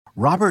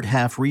Robert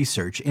Half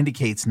research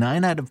indicates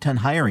 9 out of 10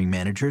 hiring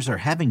managers are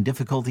having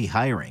difficulty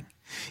hiring.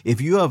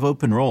 If you have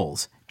open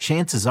roles,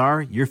 chances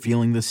are you're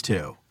feeling this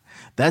too.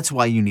 That's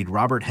why you need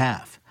Robert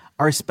Half.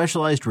 Our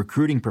specialized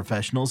recruiting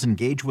professionals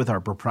engage with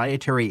our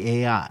proprietary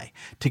AI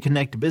to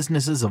connect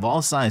businesses of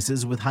all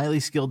sizes with highly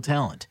skilled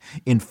talent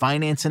in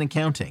finance and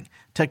accounting,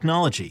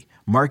 technology,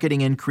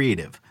 marketing and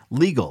creative,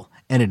 legal,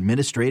 and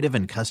administrative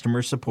and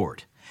customer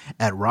support.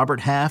 At Robert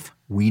Half,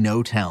 we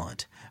know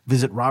talent.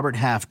 Visit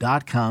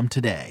roberthalf.com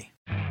today.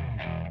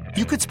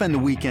 You could spend the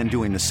weekend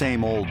doing the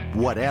same old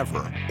whatever,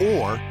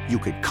 or you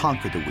could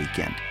conquer the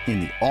weekend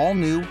in the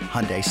all-new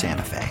Hyundai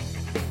Santa Fe.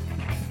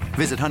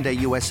 Visit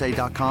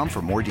HyundaiUSA.com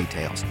for more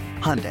details.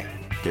 Hyundai,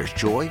 there's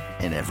joy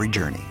in every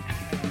journey.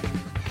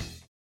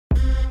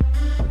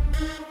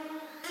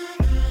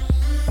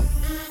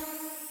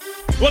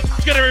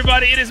 What's good,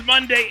 everybody? It is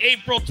Monday,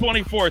 April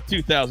 24th,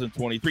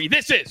 2023.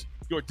 This is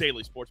your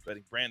daily sports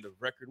betting brand of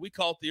record. We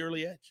call it the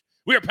Early Edge.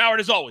 We are powered,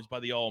 as always, by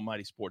the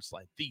almighty Sports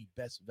Line, the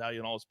best value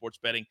in all of sports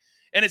betting,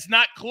 and it's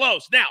not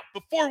close. Now,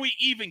 before we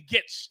even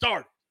get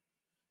started,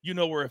 you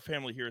know we're a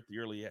family here at the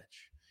Early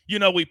Edge. You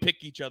know we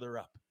pick each other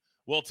up.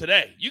 Well,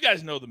 today, you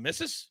guys know the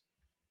missus,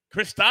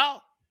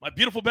 Crystal, my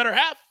beautiful better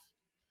half.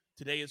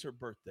 Today is her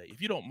birthday.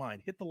 If you don't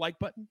mind, hit the like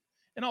button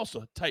and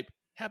also type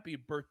happy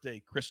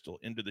birthday, Crystal,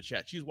 into the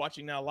chat. She's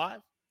watching now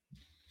live,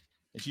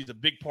 and she's a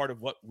big part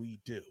of what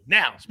we do.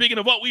 Now, speaking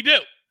of what we do,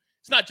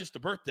 it's not just a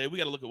birthday. We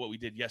got to look at what we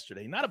did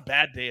yesterday. Not a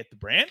bad day at the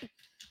brand.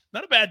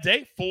 Not a bad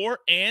day, 4-2.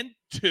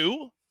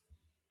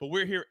 But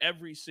we're here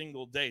every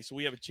single day, so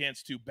we have a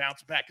chance to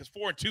bounce back. Because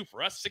 4-2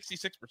 for us,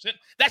 66%,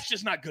 that's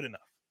just not good enough.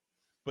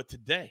 But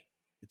today,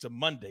 it's a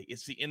Monday.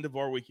 It's the end of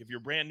our week. If you're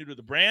brand new to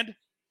the brand,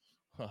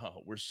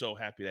 we're so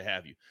happy to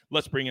have you.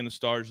 Let's bring in the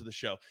stars of the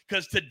show.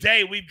 Because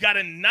today, we've got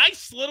a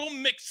nice little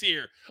mix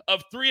here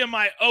of 3 of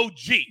my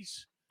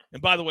OGs.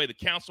 And by the way, the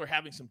counselor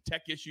having some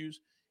tech issues.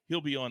 He'll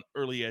be on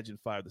Early Edge in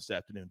 5 this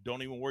afternoon.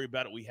 Don't even worry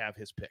about it. We have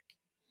his pick.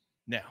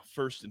 Now,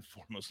 first and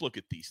foremost, look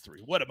at these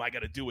 3. What am I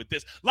going to do with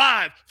this?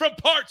 Live from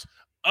parts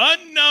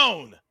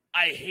unknown.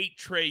 I hate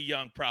Trae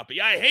Young,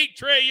 Proppy. I hate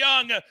Trae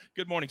Young.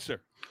 Good morning, sir.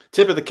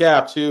 Tip of the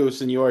cap, too,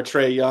 Senor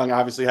Trae Young.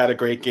 Obviously had a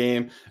great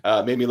game.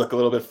 Made me look a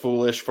little bit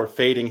foolish for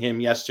fading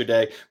him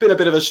yesterday. Been a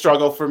bit of a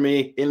struggle for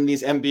me in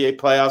these NBA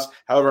playoffs.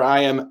 However, I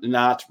am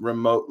not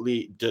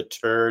remotely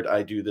deterred.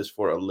 I do this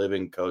for a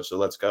living, coach. So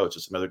let's go. It's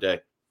just another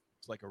day.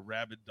 It's like a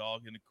rabid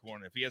dog in the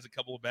corner. If he has a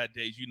couple of bad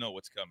days, you know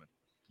what's coming.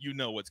 You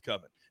know what's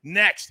coming.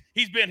 Next,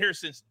 he's been here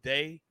since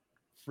day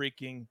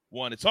freaking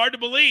one. It's hard to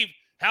believe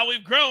how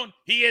we've grown.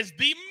 He is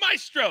the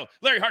maestro,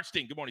 Larry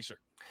Hartstein. Good morning, sir.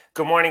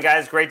 Good morning,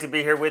 guys. Great to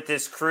be here with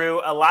this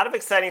crew. A lot of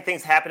exciting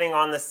things happening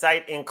on the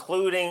site,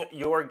 including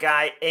your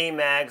guy,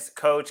 Amags,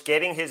 coach,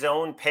 getting his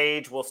own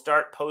page. We'll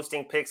start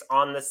posting pics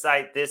on the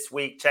site this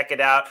week. Check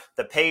it out.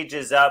 The page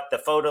is up. The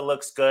photo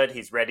looks good.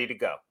 He's ready to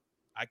go.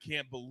 I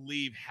can't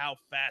believe how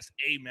fast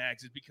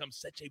Amags has become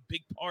such a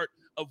big part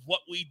of what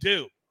we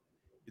do.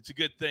 It's a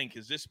good thing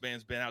because this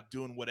man's been out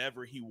doing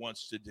whatever he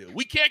wants to do.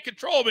 We can't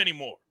control him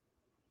anymore.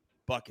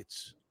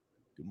 Buckets,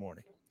 good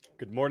morning.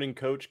 Good morning,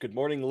 Coach. Good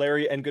morning,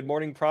 Larry. And good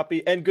morning,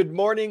 Proppy. And good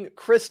morning,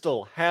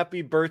 Crystal.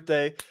 Happy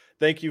birthday.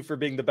 Thank you for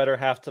being the better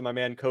half to my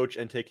man, Coach,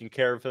 and taking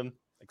care of him.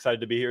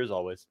 Excited to be here as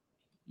always.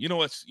 You know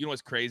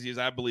what's crazy is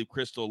I believe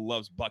Crystal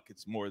loves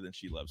buckets more than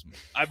she loves me.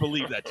 I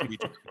believe that to be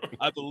true.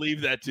 I believe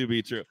that to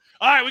be true.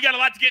 All right, we got a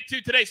lot to get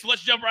to today, so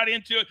let's jump right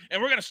into it.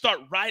 And we're going to start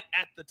right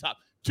at the top.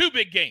 2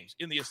 big games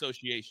in the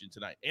association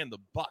tonight. And the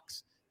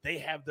Bucks, they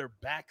have their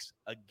backs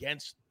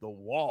against the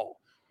wall.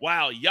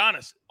 Wow,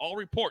 Giannis, all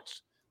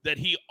reports that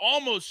he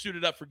almost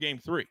suited up for game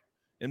 3.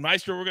 And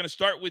Maestro, we're going to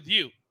start with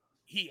you.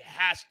 He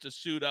has to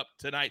suit up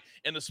tonight.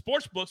 And the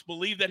sports books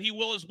believe that he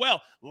will as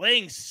well.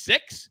 Laying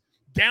 6,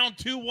 down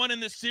 2-1 in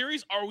this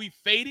series. Are we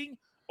fading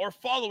or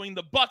following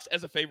the Bucks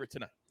as a favorite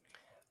tonight?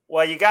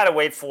 Well, you got to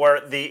wait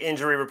for the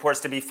injury reports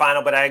to be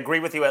final, but I agree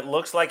with you. It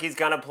looks like he's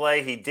going to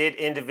play. He did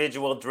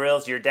individual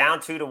drills. You're down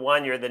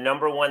 2-1. You're the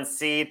number 1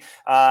 seed.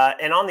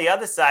 And on the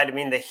other side, I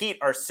mean, the Heat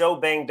are so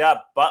banged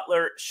up.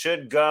 Butler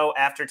should go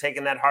after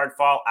taking that hard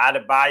fall.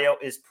 Adebayo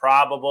is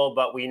probable,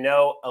 but we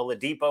know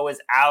Oladipo is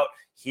out.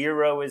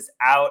 Hero is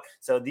out.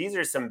 So these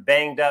are some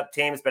banged up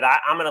teams, but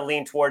I'm going to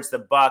lean towards the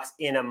Bucks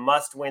in a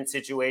must-win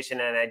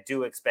situation, and I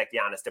do expect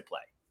Giannis to play.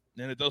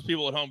 And if those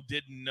people at home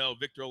didn't know,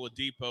 Victor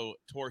Oladipo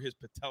tore his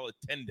patella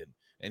tendon,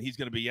 and he's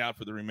going to be out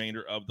for the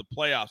remainder of the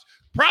playoffs.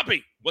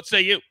 Proppy, what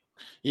say you?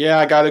 Yeah,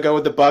 I got to go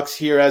with the Bucks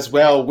here as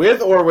well.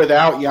 With or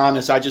without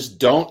Giannis, I just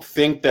don't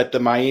think that the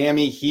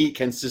Miami Heat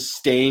can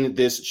sustain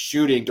this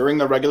shooting. During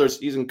the regular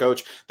season,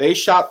 Coach, they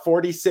shot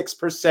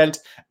 46%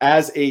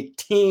 as a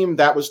team.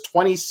 That was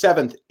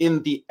 27th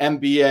in the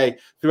NBA.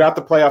 Throughout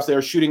the playoffs, they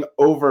are shooting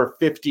over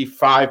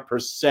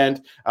 55%,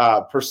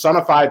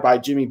 personified by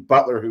Jimmy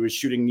Butler, who is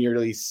shooting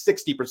nearly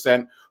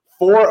 60%.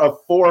 4 of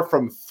 4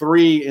 from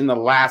 3 in the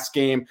last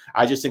game.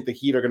 I just think the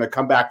Heat are going to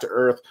come back to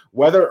earth,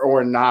 whether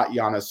or not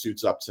Giannis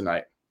suits up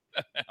tonight.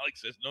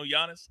 Alex says, no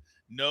Giannis,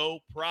 no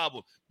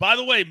problem. By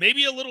the way,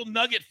 maybe a little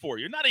nugget for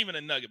you. Not even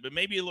a nugget, but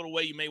maybe a little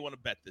way you may want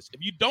to bet this.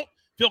 If you don't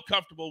Feel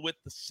comfortable with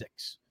the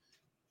 6.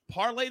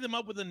 Parlay them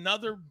up with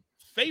another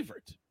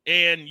favorite,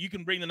 and you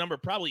can bring the number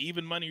probably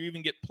even money or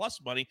even get plus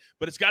money,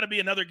 but it's got to be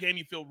another game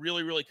you feel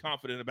really, really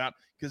confident about,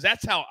 because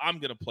that's how I'm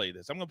going to play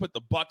this. I'm going to put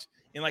the Bucks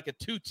in like a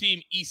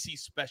 2-team EC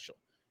special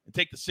and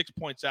take the 6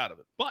 points out of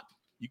it. But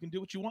you can do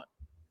what you want.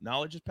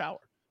 Knowledge is power.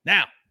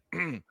 Now,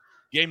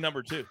 game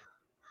number 2.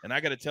 And I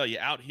got to tell you,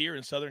 out here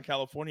in Southern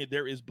California,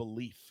 there is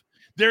belief.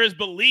 There is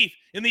belief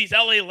in these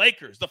LA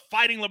Lakers, the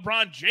fighting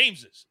LeBron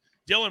Jameses.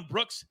 Dylan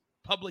Brooks,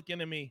 public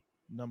enemy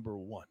number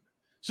 1.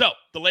 So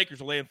the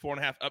Lakers are laying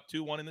 4.5, up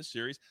 2-1 in the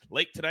series.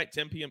 Late tonight,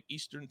 10 p.m.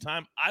 Eastern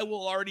time. I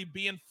will already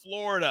be in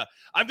Florida.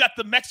 I've got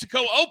the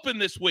Mexico Open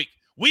this week.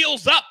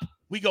 Wheels up.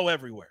 We go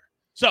everywhere.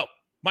 So,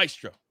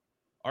 Maestro,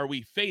 are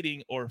we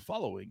fading or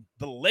following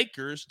the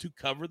Lakers to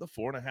cover the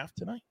 4.5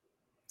 tonight?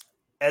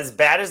 As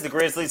bad as the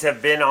Grizzlies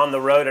have been on the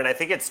road, and I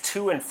think it's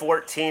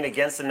 2-14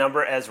 against the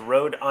number as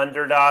road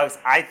underdogs,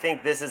 I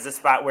think this is the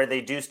spot where they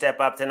do step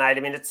up tonight.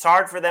 I mean, it's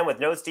hard for them with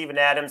no Steven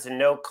Adams and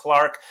no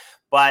Clark,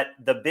 but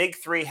the big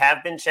 3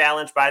 have been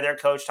challenged by their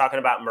coach, talking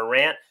about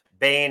Morant,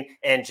 Bane,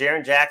 and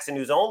Jaren Jackson,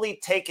 who's only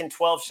taken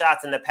 12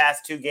 shots in the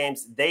past 2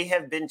 games. They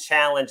have been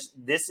challenged.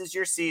 This is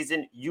your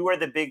season. You are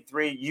the big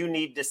 3. You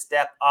need to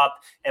step up.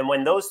 And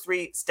when those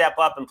 3 step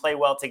up and play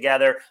well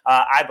together,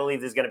 I believe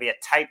there's going to be a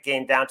tight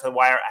game down to the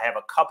wire. I have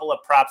a couple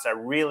of props I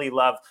really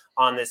love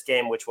on this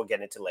game, which we'll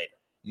get into later.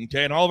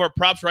 Okay, and all of our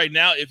props right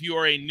now, if you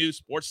are a new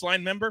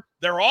Sportsline member,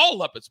 they're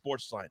all up at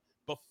Sportsline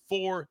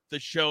before the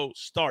show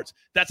starts.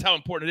 That's how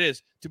important it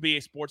is to be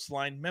a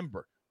Sportsline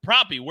member.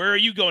 Proppy, where are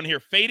you going here?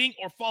 Fading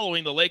or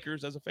following the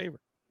Lakers as a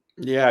favorite?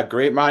 Yeah,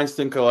 great minds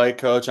think alike,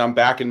 Coach. I'm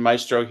back in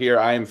Maestro here.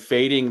 I am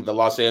fading the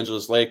Los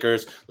Angeles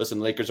Lakers. Listen,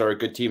 Lakers are a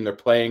good team. They're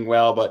playing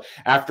well. But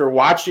after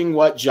watching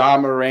what Ja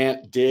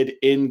Morant did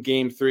in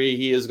Game 3,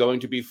 he is going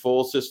to be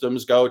full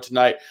systems go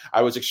tonight.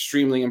 I was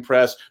extremely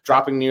impressed,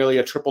 dropping nearly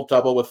a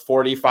triple-double with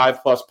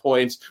 45-plus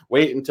points.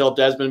 Wait until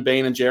Desmond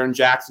Bane and Jaren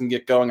Jackson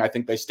get going. I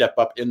think they step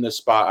up in this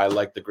spot. I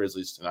like the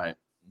Grizzlies tonight.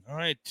 All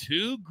right,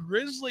 2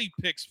 Grizzly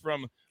picks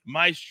from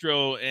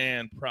Maestro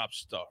and Prop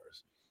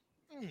Stars.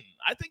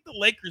 I think the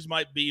Lakers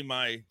might be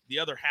the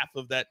other half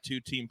of that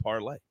 2-team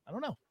parlay. I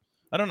don't know.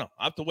 I'll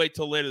have to wait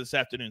till later this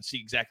afternoon and see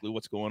exactly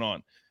what's going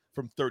on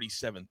from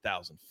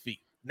 37,000 feet.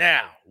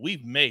 Now,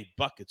 we've made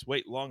Buckets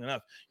wait long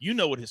enough. You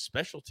know what his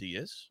specialty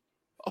is.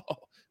 Oh,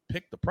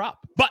 pick the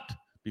prop. But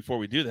before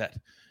we do that,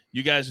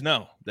 you guys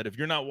know that if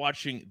you're not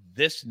watching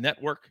this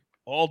network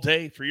all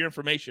day for your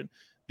information,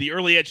 the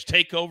Early Edge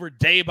Takeover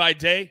day by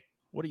day,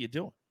 what are you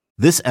doing?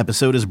 This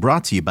episode is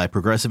brought to you by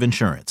Progressive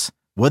Insurance.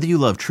 Whether you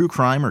love true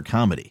crime or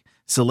comedy,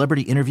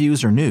 celebrity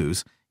interviews or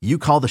news, you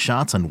call the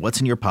shots on what's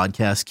in your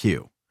podcast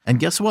queue. And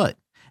guess what?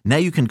 Now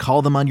you can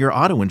call them on your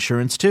auto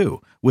insurance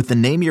too with the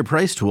Name Your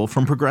Price tool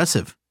from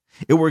Progressive.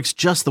 It works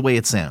just the way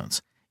it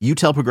sounds. You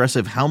tell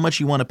Progressive how much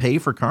you want to pay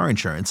for car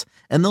insurance,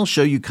 and they'll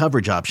show you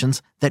coverage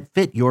options that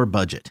fit your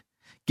budget.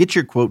 Get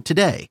your quote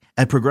today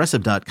at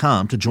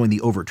Progressive.com to join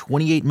the over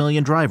 28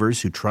 million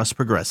drivers who trust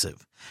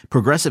Progressive.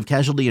 Progressive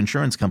Casualty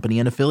Insurance Company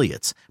and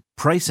Affiliates.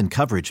 Price and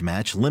coverage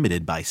match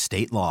limited by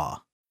state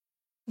law.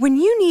 When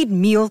you need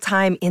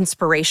mealtime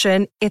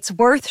inspiration, it's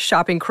worth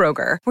shopping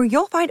Kroger, where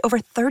you'll find over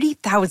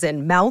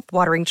 30,000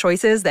 mouth-watering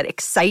choices that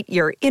excite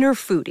your inner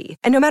foodie.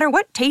 And no matter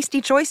what tasty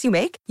choice you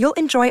make, you'll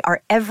enjoy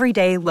our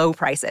everyday low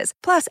prices,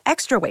 plus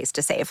extra ways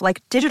to save,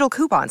 like digital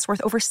coupons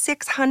worth over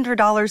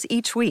 $600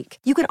 each week.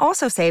 You can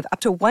also save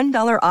up to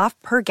 $1 off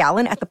per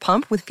gallon at the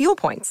pump with fuel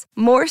points.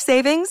 More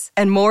savings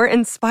and more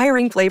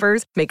inspiring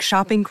flavors make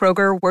shopping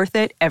Kroger worth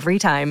it every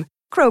time.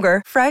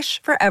 Kroger,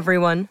 fresh for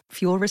everyone.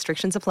 Fuel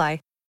restrictions apply.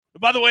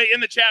 By the way, in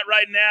the chat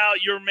right now,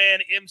 your man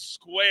M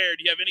Squared.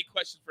 Do you have any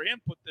questions for him?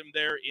 Put them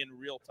there in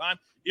real time.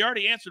 He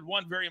already answered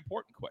one very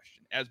important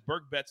question, as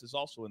Berg Betts is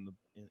also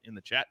in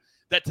the chat,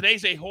 that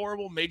today's a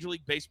horrible Major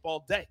League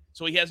Baseball day.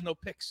 So he has no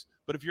picks.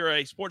 But if you're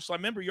a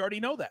Sportsline member, you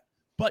already know that.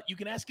 But you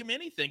can ask him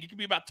anything. It can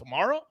be about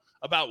tomorrow,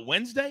 about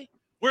Wednesday.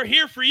 We're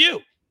here for you.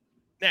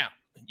 Now,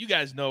 you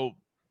guys know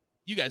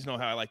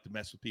how I like to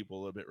mess with people a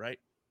little bit, right?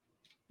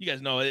 You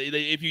guys know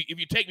if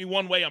you take me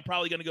one way, I'm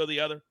probably going to go the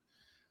other.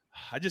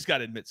 I just got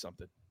to admit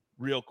something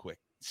real quick.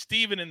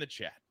 Steven in the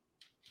chat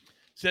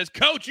says,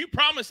 Coach, you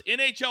promised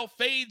NHL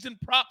fades and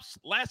props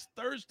last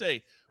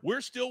Thursday.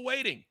 We're still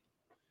waiting.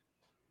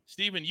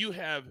 Steven, you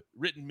have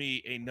written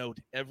me a note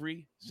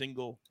every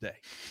single day,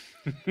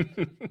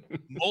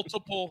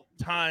 multiple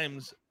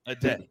times a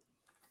day.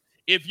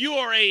 If you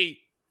are a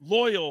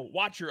loyal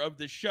watcher of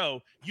this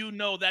show, you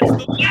know that's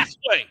the last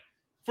way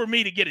for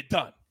me to get it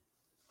done.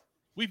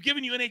 We've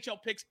given you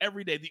NHL picks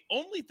every day. The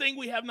only thing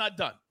we have not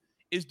done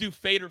is do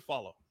fade or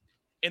follow.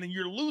 And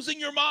you're losing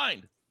your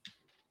mind.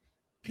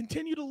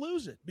 Continue to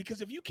lose it,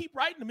 because if you keep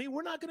writing to me,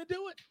 we're not going to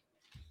do it.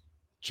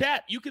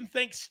 Chat, you can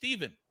thank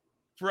Steven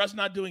for us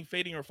not doing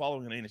fading or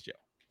following in NHL.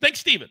 Thanks,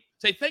 Steven.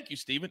 Say thank you,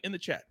 Steven, in the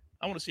chat.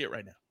 I want to see it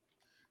right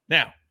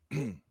now.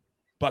 Now,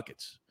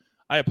 Buckets,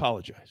 I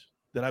apologize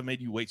that I made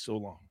you wait so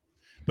long.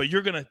 But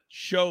you're going to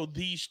show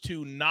these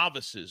 2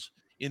 novices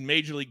in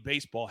Major League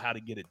Baseball how to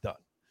get it done.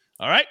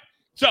 All right?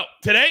 So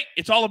today,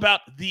 it's all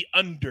about the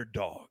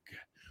underdog.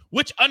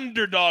 Which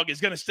underdog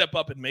is going to step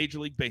up in Major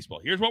League Baseball?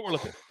 Here's what we're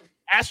looking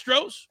at.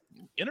 Astros,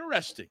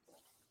 interesting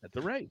at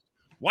the Rays.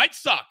 White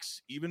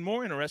Sox, even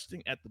more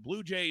interesting at the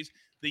Blue Jays.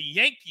 The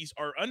Yankees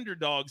are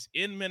underdogs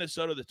in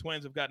Minnesota. The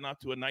Twins have gotten off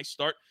to a nice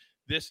start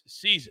this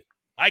season.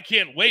 I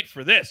can't wait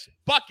for this.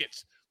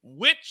 Buckets,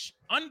 which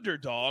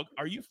underdog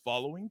are you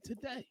following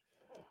today?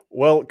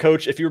 Well,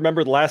 Coach, if you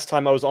remember the last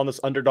time I was on this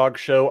underdog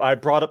show, I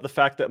brought up the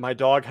fact that my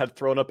dog had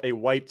thrown up a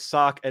white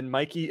sock, and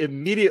Mikey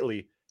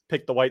immediately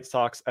picked the White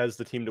Sox as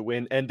the team to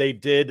win, and they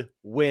did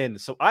win.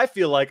 So I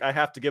feel like I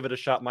have to give it a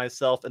shot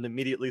myself and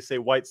immediately say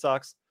White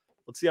Sox.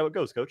 Let's see how it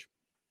goes, Coach.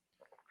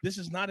 This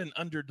is not an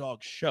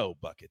underdog show,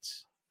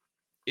 Buckets.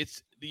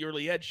 It's the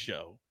Early Edge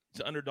show.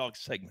 It's an underdog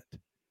segment.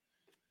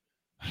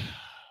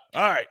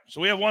 All right,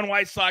 so we have one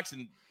White Sox,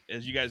 and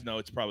as you guys know,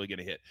 it's probably going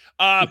to hit.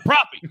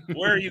 Proppy,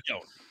 where are you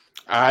going?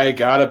 I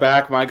gotta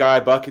back my guy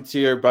Buckets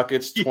here.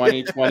 Buckets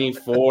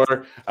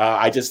 2024.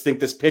 I just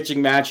think this pitching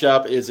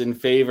matchup is in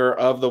favor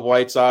of the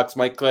White Sox.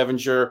 Mike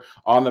Clevenger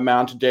on the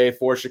mound today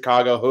for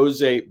Chicago.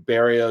 Jose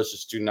Barrios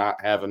just do not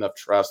have enough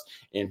trust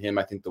in him.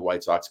 I think the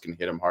White Sox can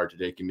hit him hard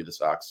today. Give me the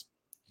Sox.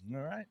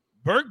 All right.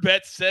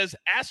 Bergbet says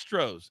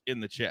Astros in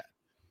the chat.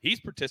 He's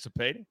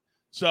participating.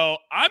 So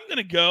I'm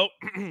gonna go.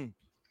 I'm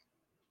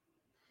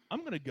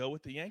gonna go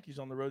with the Yankees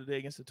on the road today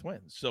against the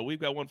Twins. So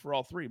we've got one for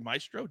all three.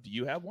 Maestro, do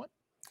you have one?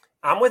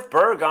 I'm with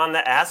Berg on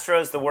the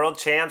Astros, the world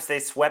champs. They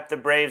swept the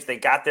Braves. They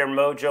got their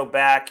mojo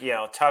back. You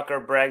know,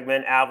 Tucker,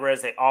 Bregman,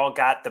 Alvarez, they all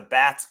got the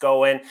bats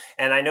going.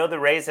 And I know the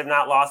Rays have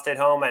not lost at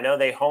home. I know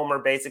they homer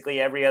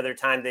basically every other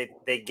time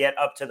they get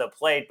up to the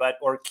plate. But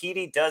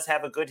Urquidy does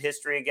have a good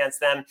history against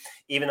them,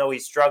 even though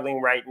he's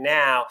struggling right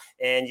now.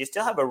 And you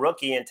still have a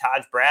rookie in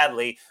Taj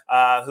Bradley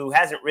who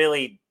hasn't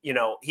really, you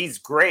know, he's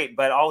great,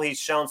 but all he's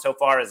shown so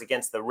far is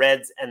against the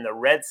Reds and the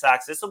Red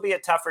Sox. This will be a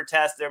tougher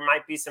test. There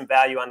might be some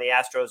value on the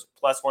Astros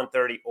plus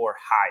 130 or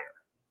higher.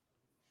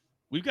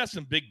 We've got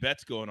some big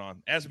bets going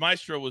on. As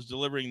Maestro was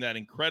delivering that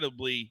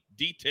incredibly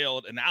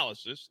detailed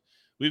analysis,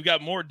 we've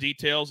got more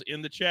details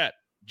in the chat.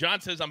 John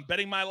says, I'm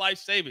betting my life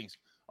savings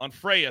on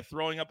Freya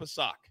throwing up a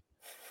sock.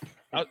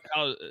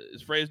 How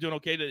is Freya's doing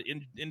okay?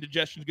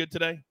 Indigestion's good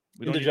today?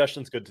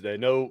 Indigestion's good today.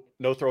 No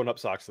throwing up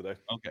socks today.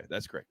 Okay,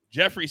 that's great.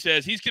 Jeffrey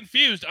says he's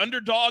confused.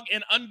 Underdog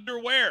and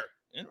underwear.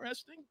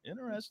 Interesting.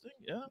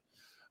 Yeah.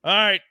 All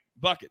right,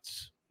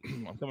 Buckets.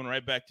 I'm coming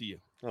right back to you.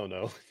 Oh,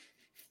 no.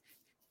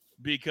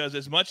 Because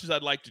as much as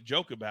I'd like to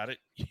joke about it,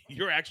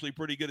 you're actually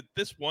pretty good at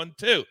this one,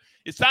 too.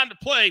 It's time to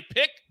play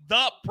Pick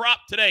the Prop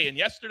today. And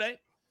yesterday,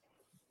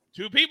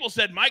 two people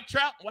said Mike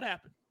Trout. What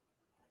happened?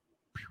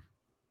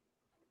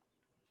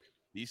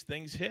 These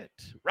things hit.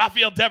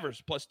 Rafael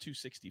Devers plus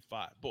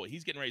 265. Boy,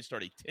 he's getting ready to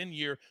start a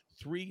 10-year,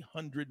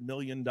 $300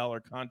 million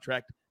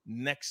contract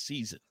next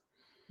season.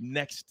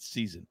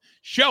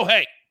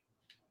 Shohei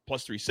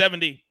plus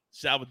 370.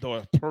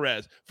 Salvador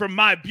Perez from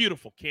my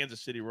beautiful Kansas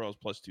City Royals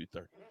plus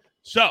 230.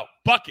 So,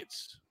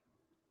 Buckets,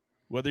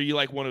 whether you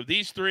like one of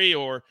these three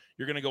or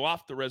you're going to go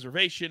off the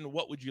reservation,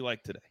 what would you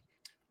like today?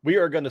 We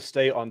are going to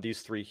stay on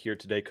these three here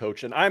today,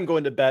 Coach, and I'm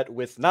going to bet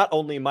with not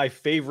only my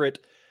favorite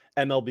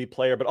MLB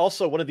player, but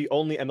also one of the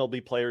only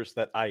MLB players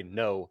that I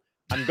know.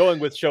 I'm going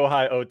with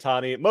Shohei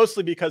Ohtani,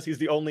 mostly because he's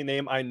the only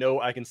name I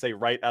know I can say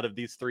right out of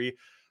these three.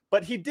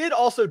 But he did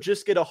also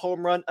just get a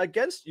home run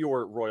against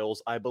your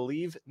Royals, I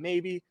believe.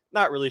 Maybe.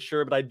 Not really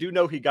sure, but I do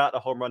know he got a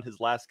home run his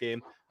last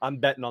game. I'm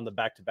betting on the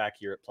back-to-back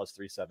here at plus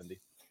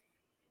 370.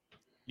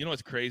 You know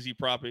what's crazy,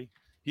 Proppy?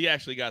 He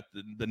actually got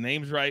the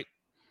names right,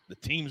 the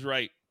teams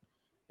right,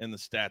 and the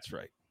stats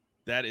right.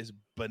 That is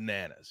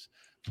bananas.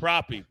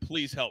 Proppy,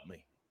 please help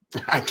me.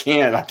 I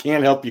can't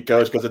help you,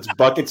 Coach, because it's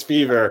Buckets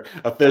Fever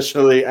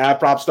officially at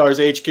PropStars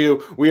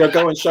HQ. We are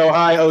going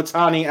Shohei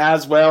Ohtani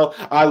as well.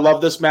 I love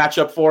this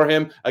matchup for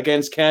him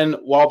against Ken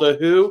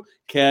Waldichuk,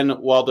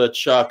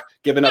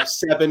 giving up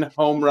 7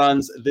 home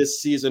runs this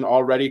season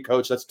already,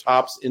 Coach. That's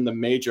tops in the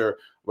major.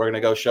 We're going to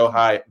go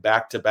Shohei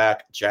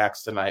back-to-back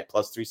Jacks tonight,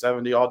 plus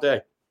 370 all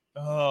day.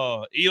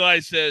 Oh,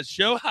 Eli says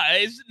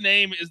Shohei's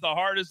name is the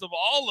hardest of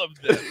all of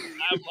them.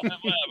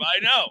 I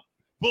know.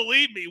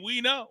 Believe me,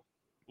 we know.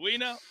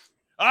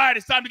 All right,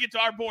 it's time to get to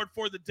our board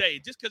for the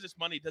day. Just because it's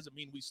Monday doesn't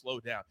mean we slow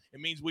down.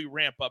 It means we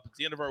ramp up. At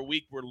the end of our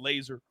week, we're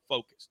laser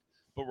focused.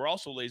 But we're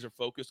also laser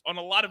focused on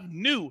a lot of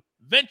new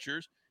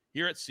ventures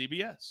here at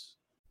CBS.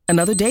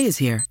 Another day is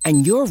here,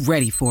 and you're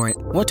ready for it.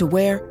 What to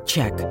wear?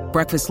 Check.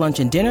 Breakfast,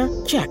 lunch, and dinner?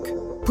 Check.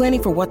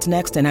 Planning for what's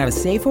next and how to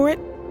save for it?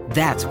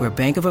 That's where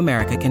Bank of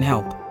America can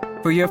help.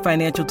 For your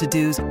financial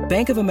to-dos,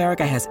 Bank of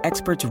America has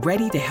experts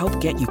ready to help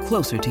get you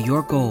closer to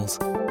your goals.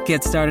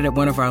 Get started at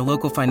one of our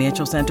local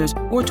financial centers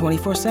or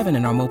 24/7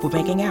 in our mobile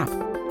banking app.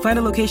 Find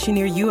a location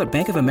near you at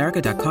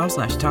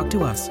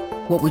bankofamerica.com/talktous.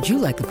 What would you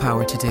like the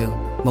power to do?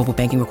 Mobile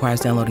banking requires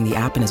downloading the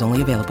app and is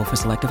only available for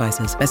select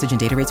devices. Message and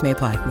data rates may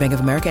apply. Bank of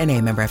America N.A.,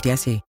 member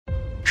FDIC.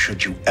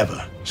 Should you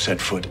ever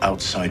set foot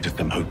outside of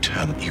the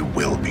hotel, you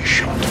will be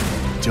shot.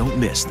 Don't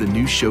miss the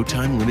new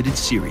Showtime limited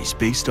series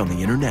based on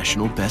the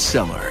international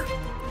bestseller.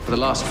 For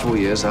the last 4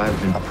 years, I've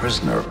been a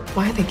prisoner.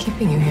 Why are they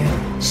keeping you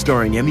here?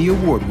 Starring Emmy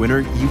Award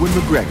winner Ewan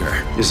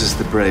McGregor. This is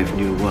the brave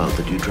new world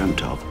that you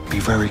dreamt of. Be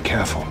very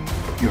careful.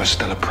 You are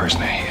still a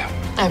prisoner here.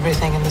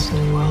 Everything in this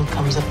new world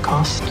comes at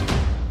cost.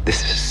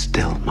 This is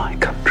still my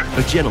country.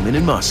 A Gentleman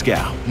in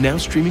Moscow. Now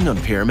streaming on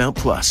Paramount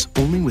Plus.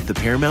 Only with the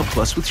Paramount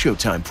Plus with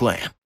Showtime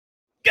plan.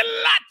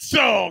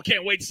 Galazzo!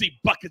 Can't wait to see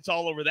buckets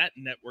all over that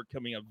network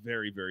coming up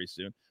very, very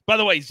soon. By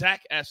the way,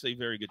 Zach asked a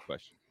very good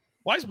question.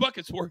 Why is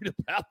Buckets worried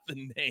about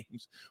the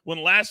names when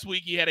last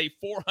week he had a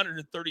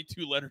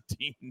 432-letter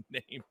team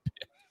name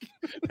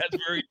pick? That's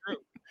very true.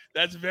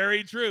 That's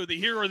very true. The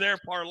here or there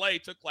parlay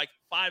took like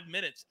 5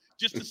 minutes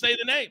just to say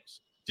the names.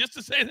 Just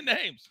to say the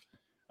names.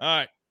 All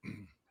right.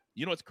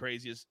 You know what's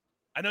crazy is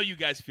I know you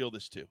guys feel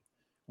this too.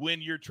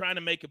 When you're trying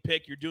to make a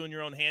pick, you're doing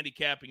your own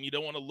handicapping, you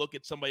don't want to look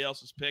at somebody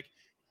else's pick,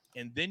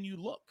 and then you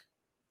look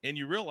and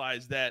you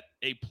realize that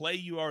a play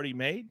you already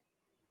made,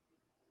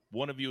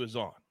 one of you is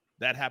on.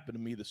 That happened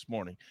to me this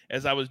morning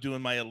as I was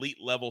doing my elite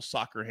level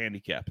soccer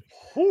handicapping.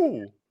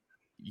 Ooh.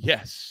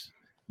 Yes.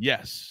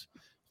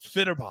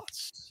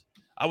 Fitterbots.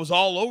 I was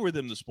all over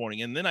them this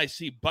morning, and then I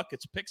see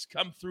Buckets picks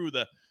come through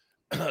the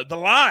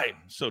line,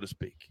 so to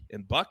speak.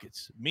 And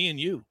Buckets, me and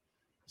you,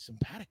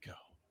 simpatico.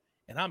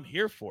 And I'm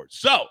here for it.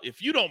 So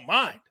if you don't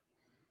mind,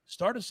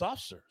 start us off,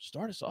 sir.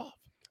 Start us off.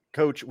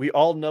 Coach, we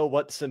all know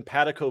what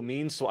simpatico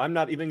means, so I'm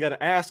not even going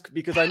to ask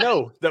because I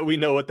know that we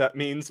know what that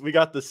means. We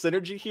got the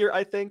synergy here,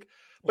 I think.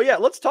 But yeah,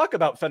 let's talk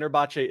about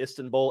Fenerbahce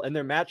Istanbul and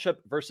their matchup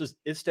versus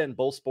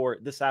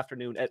Istanbulspor this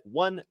afternoon at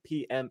 1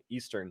 p.m.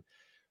 Eastern.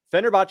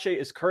 Fenerbahce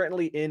is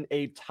currently in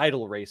a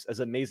title race, as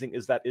amazing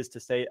as that is to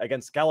say,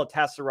 against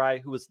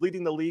Galatasaray, who is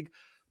leading the league,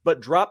 but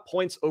dropped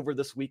points over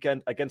this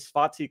weekend against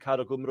Fatih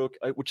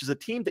Karagümrük, which is a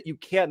team that you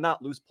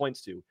cannot lose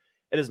points to.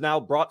 It has now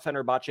brought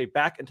Fenerbahce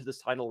back into this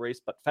title race,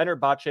 but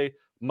Fenerbahce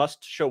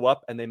must show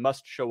up, and they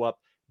must show up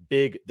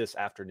big this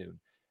afternoon.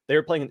 They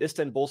are playing an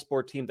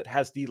Istanbulspor team that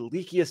has the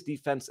leakiest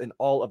defense in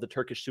all of the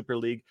Turkish Super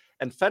League,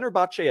 and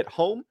Fenerbahce at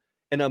home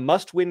in a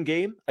must-win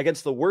game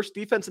against the worst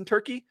defense in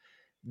Turkey,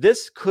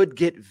 this could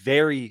get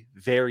very,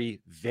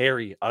 very,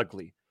 very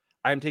ugly.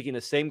 I'm taking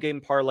a same-game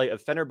parlay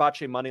of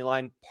Fenerbahce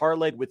moneyline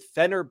parlayed with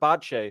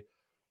Fenerbahce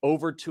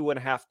over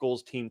 2.5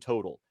 goals team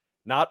total.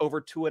 Not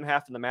over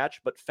 2.5 in the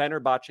match, but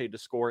Fenerbahce to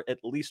score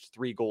at least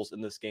 3 goals in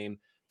this game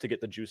to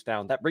get the juice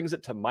down. That brings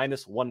it to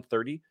minus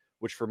 130,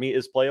 which for me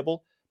is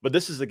playable. But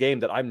this is a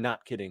game that I'm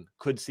not kidding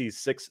could see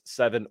 6,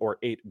 7, or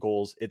 8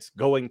 goals. It's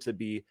going to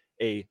be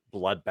a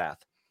bloodbath.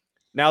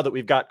 Now that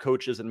we've got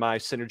coaches and my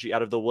synergy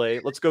out of the way,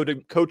 let's go to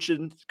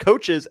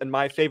coaches and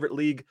my favorite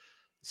league,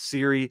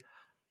 Serie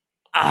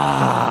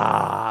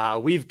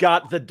A. We've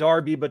got the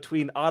derby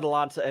between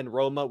Atalanta and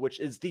Roma, which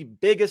is the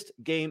biggest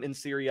game in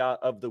Serie A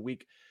of the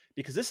week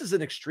because this is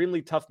an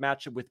extremely tough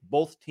matchup with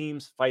both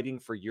teams fighting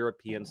for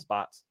European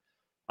spots.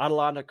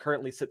 Atalanta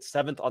currently sits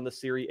 7th on the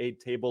Serie A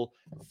table,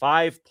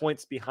 5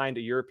 points behind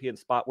a European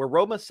spot, where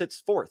Roma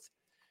sits 4th.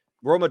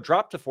 Roma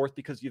dropped to 4th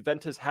because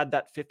Juventus had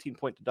that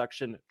 15-point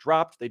deduction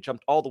dropped. They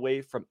jumped all the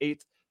way from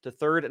 8th to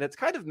 3rd, and it's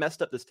kind of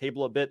messed up this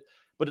table a bit,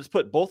 but it's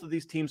put both of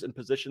these teams in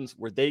positions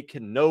where they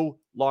can no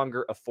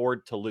longer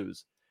afford to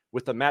lose.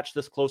 With a match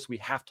this close, we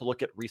have to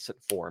look at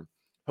recent form.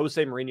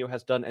 Jose Mourinho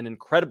has done an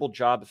incredible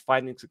job of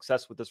finding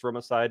success with this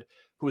Roma side,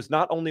 who has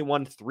not only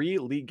won 3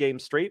 league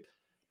games straight,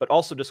 but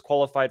also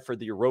disqualified for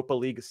the Europa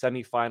League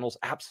semifinals,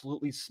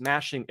 absolutely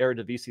smashing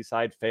Eredivisie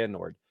side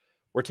Feyenoord.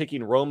 We're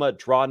taking Roma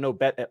draw no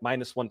bet at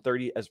minus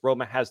 130 as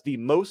Roma has the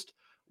most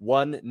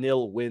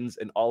 1-0 wins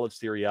in all of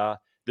Serie A.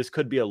 This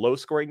could be a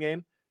low-scoring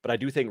game, but I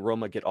do think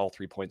Roma get all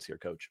 3 points here,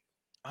 Coach.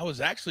 I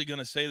was actually going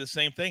to say the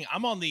same thing.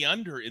 I'm on the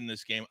under in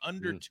this game,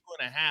 under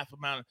 2.5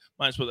 amount of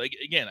minus.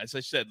 Again, as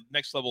I said,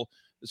 next level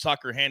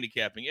soccer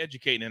handicapping,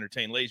 educate and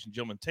entertain. Ladies and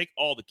gentlemen, take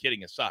all the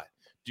kidding aside.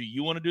 Do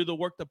you want to do the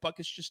work that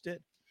Buckets just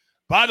did?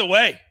 By the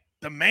way,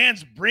 the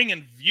man's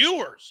bringing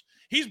viewers.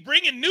 He's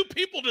bringing new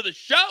people to the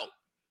show.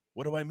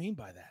 What do I mean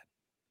by that?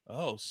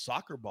 Oh,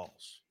 soccer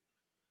balls.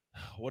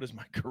 What is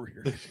my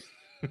career?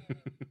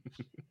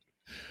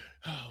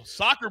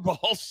 Soccer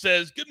Ball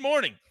says, good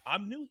morning.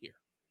 I'm new here.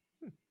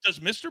 Does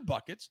Mr.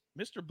 Buckets,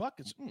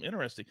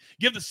 interesting,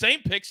 give the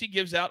same picks he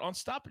gives out on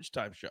Stoppage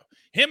Time show?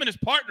 Him and his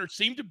partner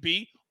seem to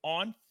be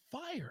on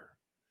fire.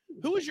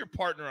 Who is your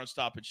partner on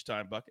Stoppage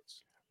Time,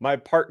 Buckets? My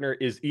partner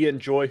is Ian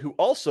Joy, who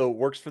also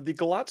works for the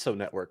Galazzo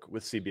Network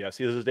with CBS.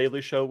 He has a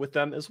daily show with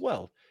them as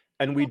well.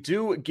 And we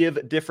do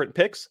give different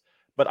picks,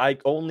 but I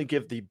only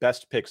give the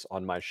best picks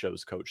on my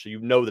shows, Coach. So you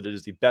know that it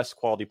is the best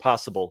quality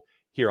possible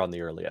here on the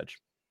Early Edge.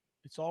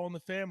 It's all in the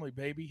family,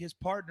 baby. His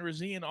partner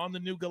is Ian on the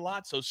new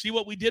Galazzo. See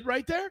what we did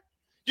right there?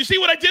 You see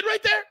what I did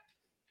right there?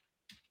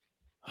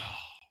 Oh,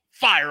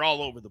 fire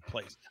all over the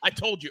place. I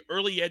told you,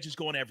 Early Edge is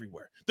going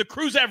everywhere. The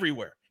crew's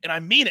everywhere, and I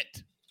mean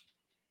it.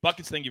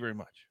 Buckets, thank you very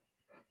much.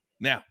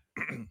 Now,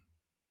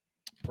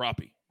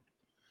 Proppy,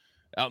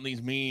 out in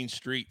these mean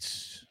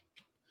streets,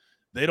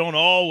 they don't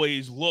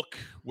always look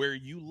where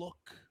you look.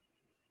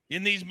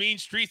 In these mean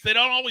streets, they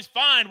don't always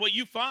find what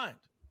you find.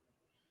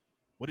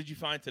 What did you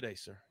find today,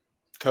 sir?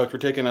 Coach, we're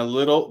taking a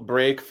little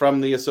break from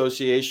the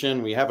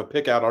association. We have a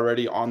pick out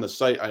already on the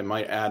site. I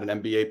might add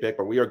an NBA pick,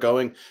 but we are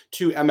going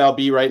to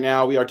MLB right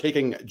now. We are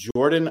taking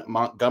Jordan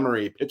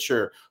Montgomery,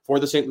 pitcher for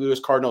the St. Louis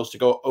Cardinals, to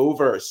go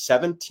over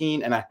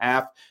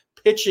 17.5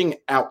 pitching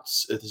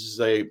outs. This is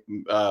a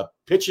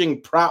pitching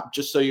prop,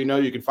 just so you know.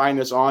 You can find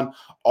this on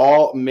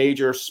all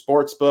major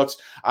sports books.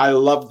 I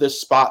love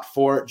this spot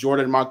for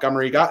Jordan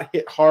Montgomery. He got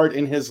hit hard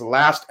in his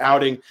last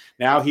outing.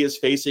 Now he is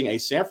facing a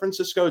San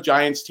Francisco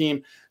Giants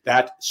team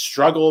that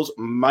struggles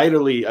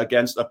mightily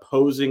against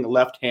opposing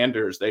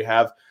left-handers. They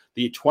have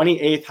the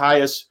 28th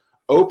highest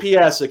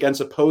OPS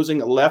against opposing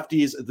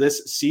lefties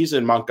this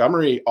season.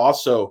 Montgomery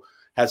also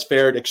has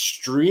fared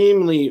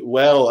extremely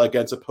well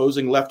against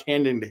opposing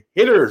left-handed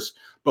hitters,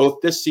 both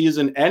this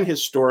season and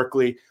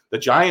historically. The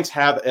Giants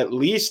have at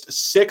least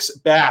 6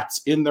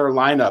 bats in their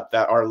lineup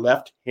that are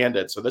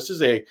left-handed. So this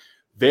is a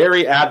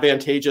very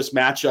advantageous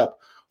matchup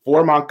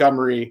for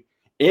Montgomery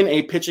in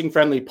a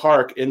pitching-friendly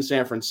park in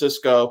San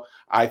Francisco.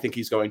 I think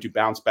he's going to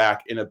bounce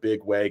back in a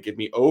big way. Give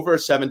me over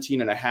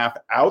 17.5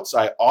 outs.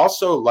 I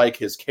also like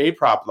his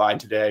K-prop line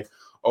today,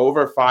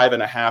 over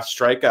 5.5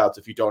 strikeouts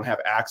if you don't have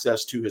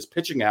access to his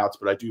pitching outs,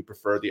 but I do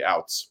prefer the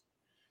outs.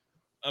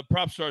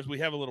 Prop stars, we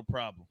have a little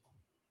problem.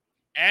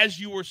 As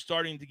you were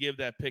starting to give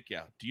that pick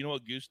out, do you know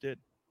what Goose did?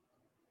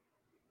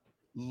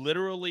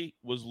 Literally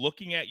was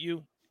looking at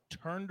you,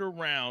 turned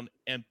around,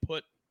 and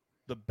put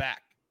the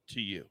back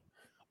to you.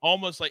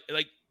 Almost like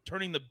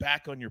turning the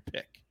back on your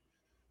pick.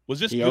 Was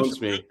this He Goose?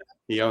 owns me.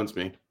 He owns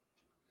me.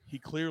 He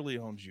clearly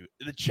owns you.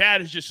 The chat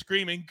is just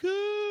screaming,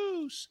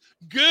 Goose,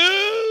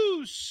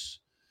 Goose.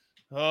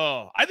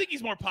 Oh, I think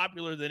he's more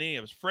popular than any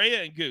of us.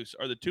 Freya and Goose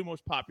are the 2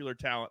 most popular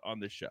talent on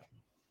this show.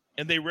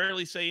 And they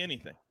rarely say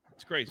anything.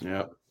 It's crazy.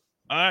 Yeah.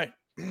 All right.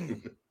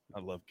 I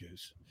love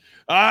Goose.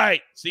 All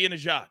right. See you in a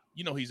shot.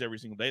 You know he's every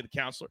single day, the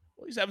counselor.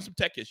 Well, he's having some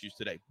tech issues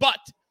today. But,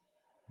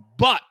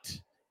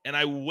 and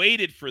I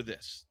waited for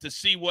this to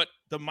see what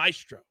the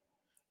maestro,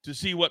 to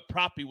see what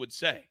Proppy would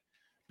say.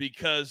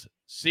 Because,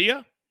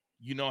 Sia,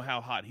 you know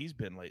how hot he's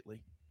been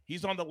lately.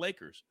 He's on the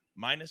Lakers,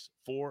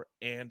 -4.5.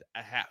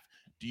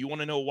 Do you want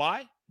to know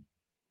why?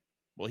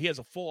 Well, he has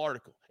a full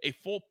article, a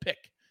full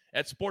pick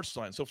at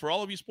Sportsline. So for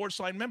all of you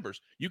Sportsline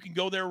members, you can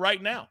go there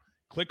right now.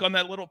 Click on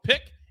that little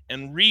pick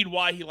and read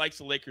why he likes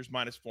the Lakers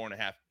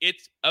 -4.5.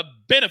 It's a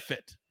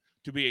benefit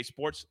to be a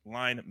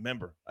Sportsline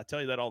member. I tell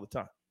you that all the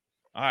time.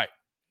 All right.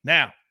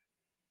 Now,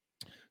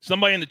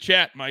 somebody in the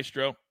chat,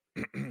 Maestro,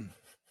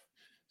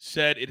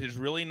 said it is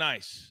really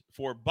nice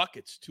for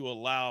Buckets to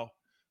allow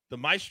the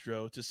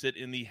Maestro to sit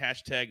in the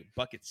hashtag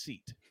bucket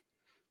seat.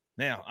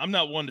 Now, I'm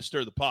not one to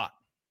stir the pot,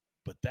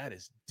 but that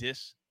is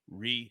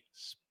disrespectful.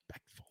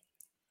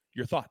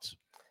 Your thoughts?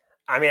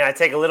 I mean, I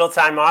take a little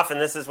time off,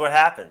 and this is what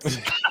happens.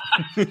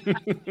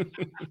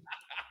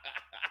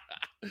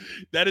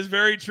 That is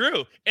very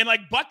true. And,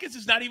 Buckets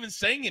is not even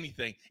saying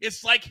anything.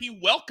 It's like he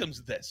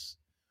welcomes this.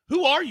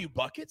 Who are you,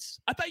 Buckets?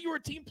 I thought you were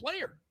a team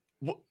player.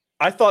 Well,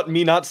 I thought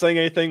me not saying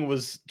anything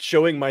was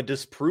showing my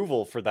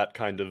disapproval for that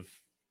kind of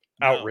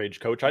outrage,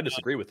 Coach. I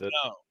disagree with it.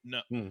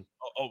 No.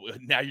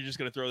 Now you're just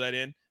going to throw that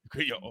in?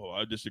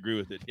 I disagree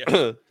with it.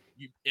 Yeah.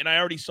 And I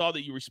already saw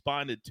that you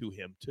responded to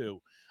him,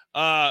 too.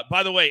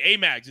 By the way,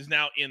 Amags is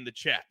now in the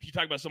chat. You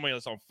talk about somebody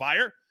that's on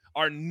fire.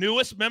 Our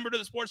newest member to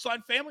the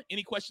Sportsline family.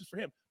 Any questions for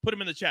him? Put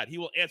him in the chat. He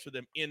will answer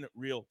them in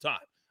real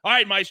time. All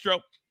right,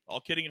 Maestro. All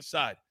kidding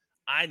aside,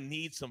 I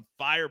need some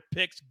fire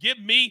picks. Give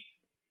me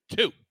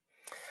 2.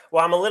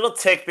 Well, I'm a little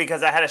ticked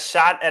because I had a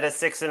shot at a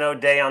 6-0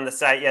 day on the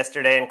site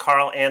yesterday, and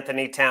Karl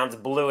Anthony Towns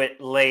blew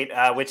it late,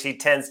 which he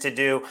tends to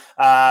do.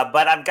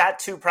 But I've got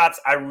 2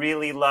 props I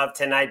really love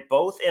tonight,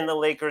 both in the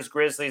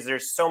Lakers-Grizzlies.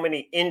 There's so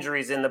many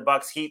injuries in the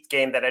Bucks-Heat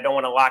game that I don't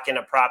want to lock in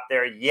a prop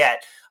there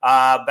yet.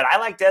 But I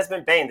like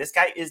Desmond Bane. This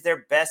guy is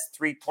their best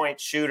three-point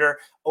shooter.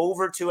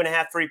 Over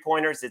 2.5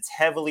 3-pointers. It's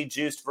heavily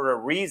juiced for a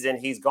reason.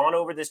 He's gone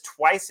over this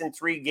twice in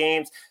 3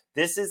 games.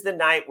 This is the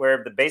night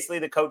where basically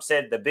the coach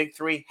said the big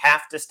 3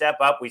 have to step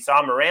up. We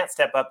saw Morant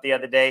step up the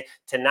other day.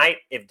 Tonight,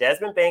 if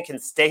Desmond Bane can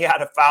stay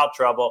out of foul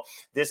trouble,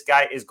 this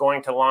guy is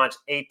going to launch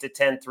 8 to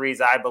 10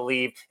 threes, I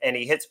believe, and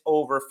he hits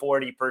over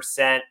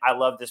 40%. I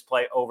love this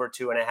play over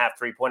 2.5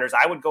 3-pointers.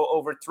 I would go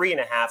over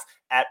 3.5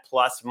 at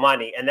plus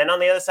money. And then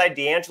on the other side,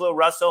 D'Angelo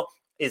Russell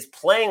is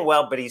playing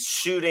well, but he's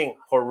shooting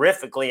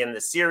horrifically in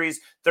the series,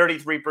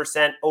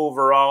 33%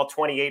 overall,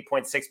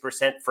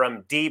 28.6%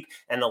 from deep,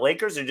 and the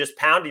Lakers are just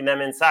pounding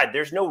them inside.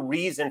 There's no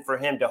reason for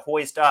him to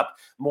hoist up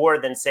more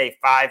than, say,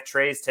 5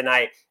 trays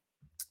tonight.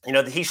 You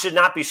know, he should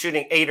not be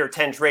shooting 8 or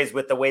 10 trays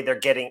with the way they're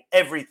getting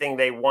everything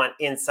they want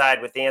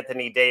inside with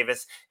Anthony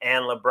Davis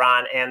and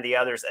LeBron and the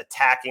others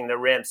attacking the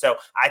rim. So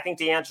I think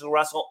D'Angelo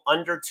Russell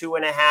under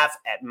 2.5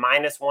 at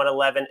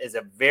 -111 is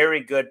a very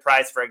good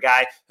price for a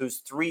guy who's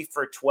 3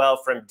 for 12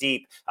 from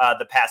deep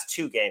the past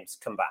 2 games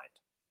combined.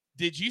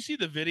 Did you see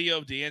the video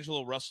of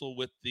D'Angelo Russell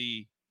with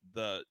the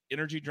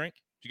energy drink?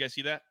 Did you guys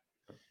see that?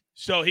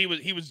 So he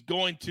was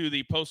going to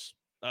the post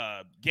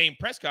game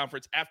press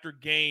conference after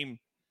the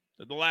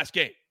last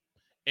game.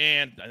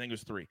 And I think it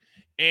was 3.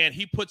 And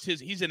he puts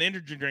he's an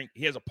energy drink.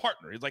 He has a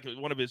partner. He's like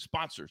one of his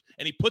sponsors.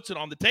 And he puts it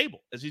on the table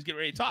as he's getting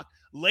ready to talk.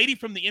 Lady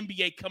from the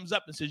NBA comes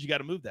up and says, you got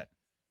to move that.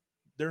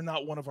 They're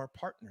not one of our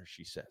partners,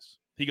 she says.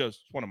 He goes,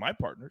 it's one of my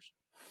partners.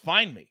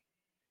 Find me.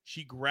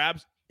 She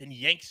grabs and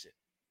yanks it.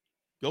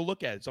 Go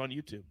look at it. It's on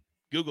YouTube.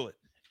 Google it.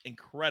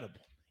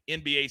 Incredible.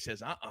 NBA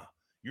says,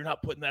 you're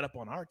not putting that up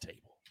on our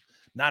table.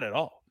 Not at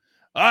all.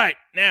 All right.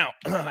 Now,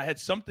 I had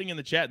something in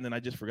the chat, and then I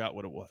just forgot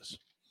what it was.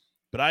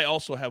 But I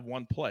also have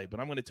one play, but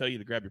I'm going to tell you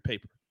to grab your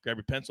paper, grab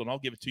your pencil, and I'll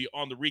give it to you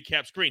on the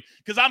recap screen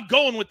because I'm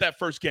going with that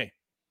first game.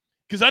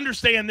 Because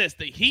understand this,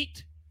 the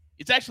Heat,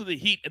 it's actually the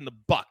Heat and the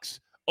Bucks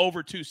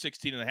over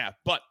 216.5.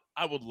 But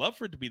I would love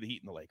for it to be the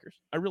Heat and the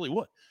Lakers. I really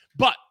would.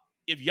 But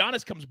if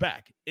Giannis comes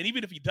back, and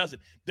even if he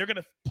doesn't, they're going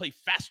to play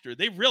faster.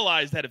 They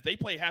realize that if they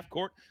play half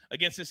court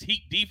against this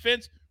Heat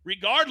defense,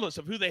 regardless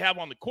of who they have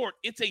on the court,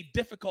 it's a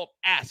difficult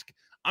ask.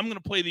 I'm going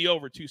to play the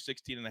over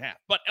 216.5.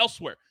 But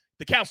elsewhere,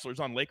 the counselors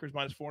on Lakers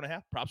minus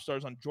 4.5. Prop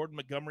stars on Jordan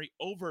Montgomery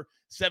over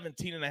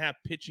 17.5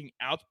 pitching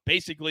out.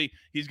 Basically,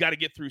 he's got to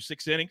get through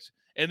 6 innings.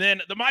 And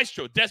then the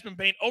maestro, Desmond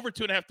Bain, over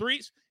 2.5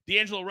 threes.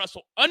 D'Angelo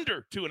Russell,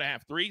 under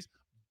 2.5 threes.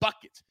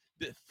 Buckets.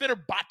 The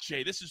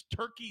Fenerbahce, this is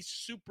Turkey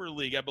Super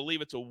League. I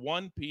believe it's a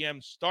 1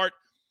 p.m. start.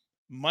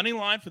 Money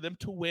line for them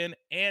to win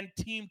and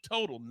team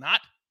total,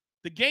 not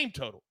the game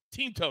total.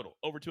 Team total,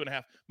 over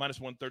 2.5, minus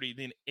 130.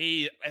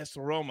 Then AS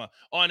Roma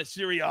on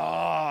Serie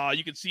A.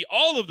 You can see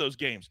all of those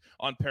games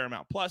on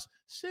Paramount Plus.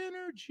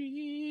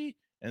 Synergy.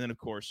 And then, of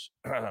course,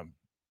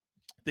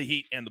 the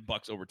Heat and the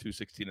Bucks over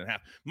 216.5.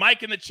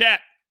 Mike in the chat.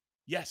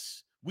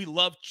 Yes, we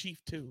love Chief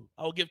too.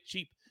 I'll give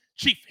Chief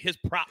his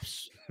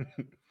props.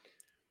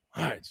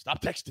 All right,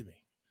 stop texting me.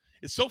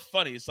 It's so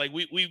funny. It's like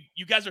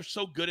you guys are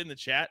so good in the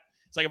chat.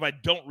 It's like if I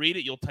don't read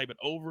it, you'll type it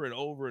over and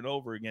over and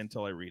over again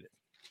until I read it.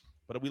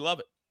 But we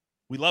love it.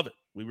 We love it.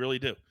 We really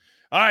do.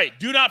 All right.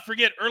 Do not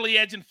forget Early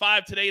Edge in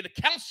 5 today. The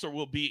counselor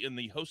will be in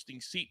the hosting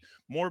seat.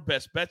 More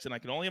best bets. And I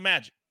can only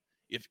imagine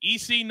if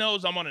EC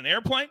knows I'm on an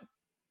airplane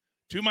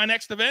to my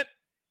next event,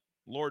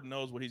 Lord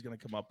knows what he's going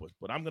to come up with.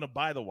 But I'm going to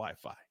buy the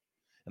Wi-Fi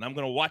and I'm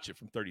going to watch it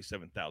from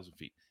 37,000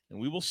 feet. And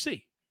we will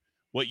see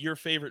what your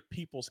favorite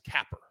people's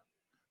capper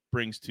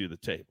brings to the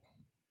table.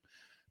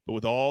 But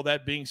with all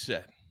that being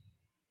said,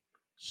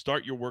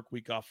 start your work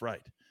week off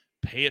right.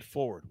 Pay it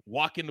forward.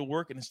 Walk into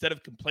work, and instead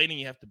of complaining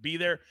you have to be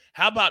there,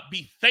 how about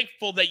be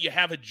thankful that you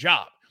have a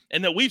job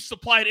and that we've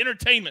supplied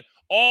entertainment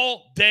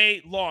all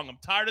day long? I'm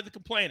tired of the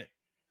complaining.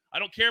 I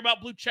don't care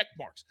about blue check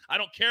marks. I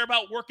don't care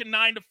about working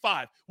 9 to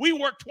 5. We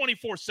work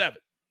 24/7.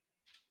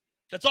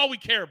 That's all we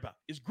care about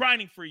is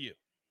grinding for you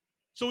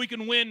so we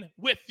can win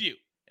with you.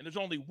 And there's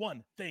only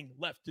one thing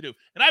left to do.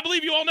 And I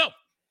believe you all know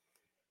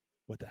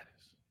what that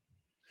is.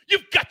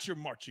 You've got your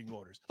marching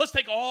orders. Let's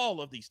take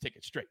all of these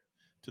tickets straight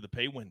to the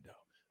pay window.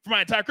 For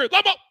my entire crew,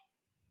 Lobo,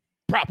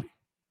 Proppy,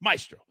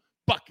 Maestro,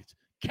 Buckets,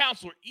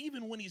 Counselor,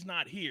 even when he's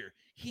not here,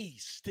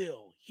 he's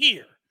still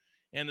here.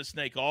 And the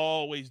Snake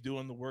always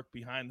doing the work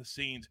behind the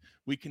scenes.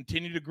 We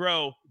continue to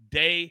grow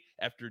day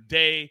after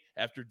day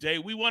after day.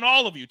 We want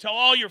all of you. Tell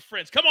all your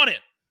friends, come on in.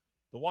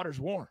 The water's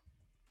warm.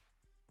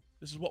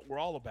 This is what we're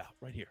all about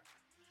right here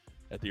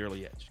at the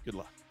Early Edge. Good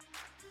luck.